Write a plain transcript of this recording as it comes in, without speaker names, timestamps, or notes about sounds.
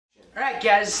Alright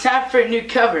guys, it's time for a new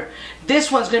cover.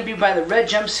 This one's going to be by the Red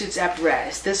Jumpsuit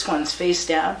Apparatus. This one's face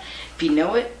down. If you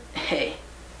know it, hey,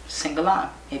 sing along.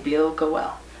 Maybe it'll go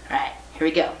well. Alright, here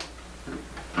we go.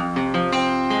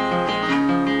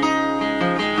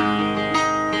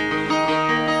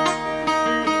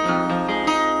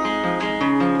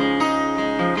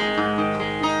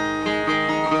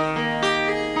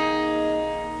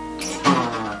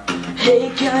 Hey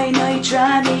girl, you know you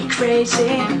drive me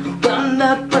crazy. One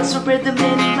look puts a rhythm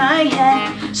in my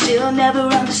head. Still never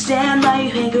understand why you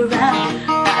hang around.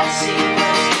 I see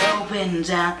what's going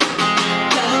down.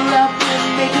 Cover up with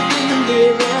makeup in the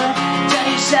mirror. Tell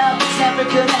yourself it's never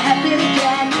gonna happen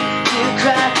again. You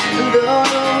cry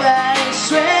alone, I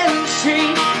swear on the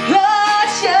street.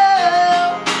 Lost you.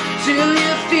 Do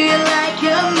you feel like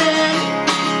a man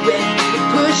when we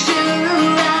push you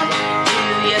around? Do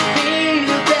you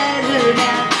feel better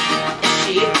now? Is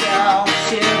she gone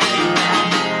to the ground?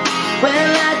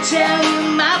 Well, I tell you,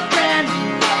 my friend,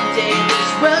 one day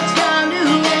this world's gonna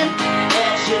end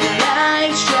as your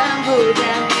lights tremble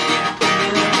down.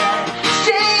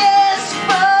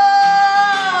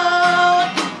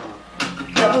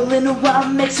 In a while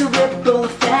makes a ripple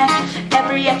effect.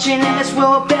 Every action in this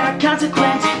world will bear a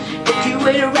consequence. If you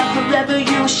wait around forever,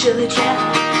 you'll surely drown.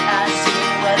 I see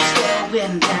what's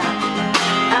going down.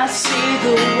 I see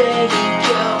the way you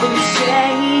go and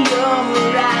say you're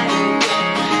right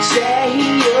again. Say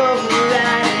you're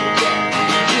right again.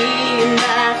 Be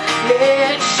my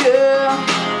lecture.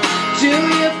 Do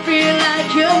you feel like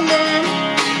you're man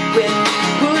when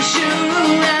we push you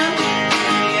around?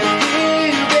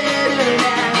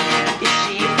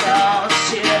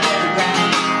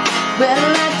 Well,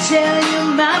 I tell you,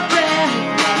 my friend,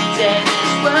 one day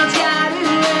this world's gotta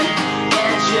end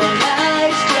as your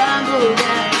lights crumble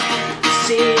down.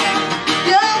 See, I'm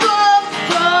gonna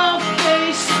fall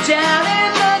face down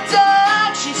in the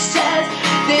dark. She says,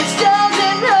 this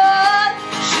doesn't hurt.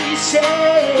 She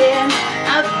said,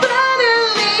 I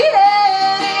finally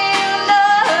had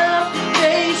enough.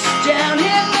 Face down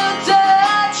in the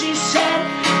dark. She said,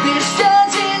 this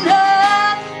doesn't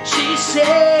hurt. She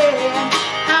said,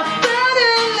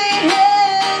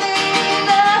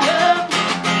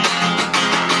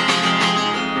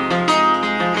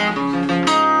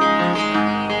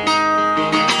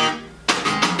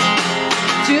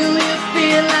 do you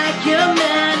feel like you're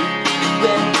man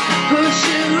when we push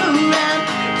you around?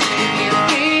 Do you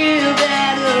feel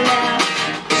better now?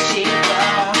 Is she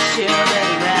gone to the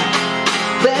ground?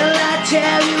 Well, I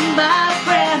tell you, my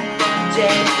friend, one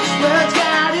day this world's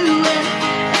gotta end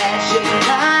as your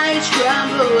lights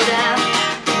crumble down.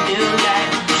 New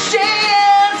light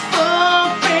shines full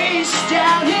face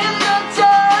down in the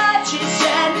dark. She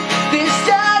said, this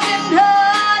doesn't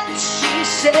hurt. She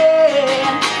said,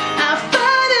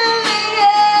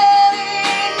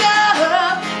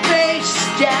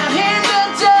 down in the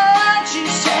dark, she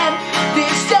said,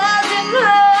 this doesn't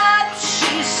hurt.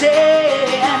 She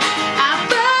said, I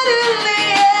finally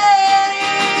had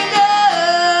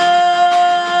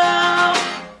enough.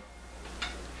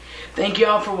 Thank you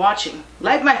all for watching.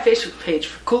 Like my Facebook page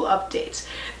for cool updates.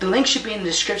 The link should be in the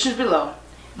descriptions below.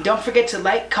 Don't forget to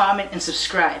like, comment, and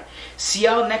subscribe. See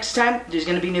y'all next time. There's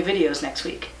going to be new videos next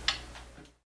week.